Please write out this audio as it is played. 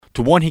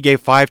To one he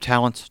gave 5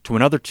 talents, to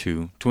another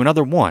 2, to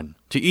another 1,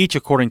 to each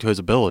according to his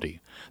ability.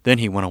 Then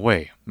he went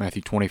away.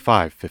 Matthew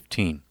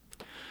 25:15.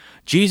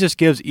 Jesus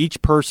gives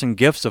each person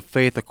gifts of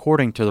faith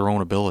according to their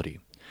own ability,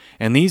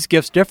 and these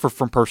gifts differ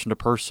from person to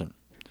person.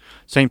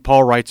 St.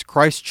 Paul writes,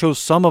 Christ chose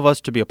some of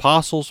us to be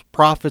apostles,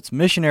 prophets,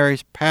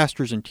 missionaries,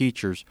 pastors, and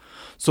teachers,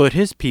 so that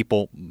his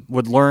people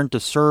would learn to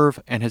serve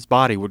and his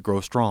body would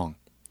grow strong.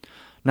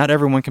 Not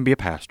everyone can be a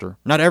pastor,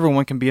 not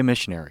everyone can be a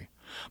missionary,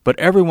 but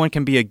everyone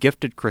can be a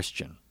gifted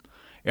Christian.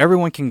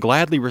 Everyone can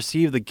gladly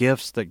receive the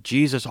gifts that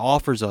Jesus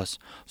offers us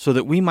so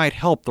that we might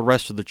help the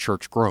rest of the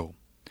church grow.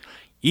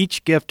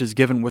 Each gift is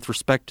given with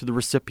respect to the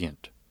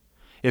recipient.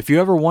 If you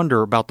ever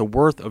wonder about the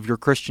worth of your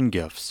Christian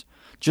gifts,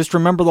 just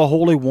remember the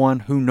Holy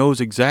One who knows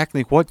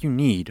exactly what you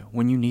need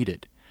when you need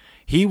it.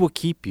 He will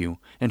keep you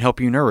and help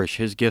you nourish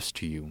his gifts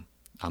to you.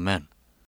 Amen.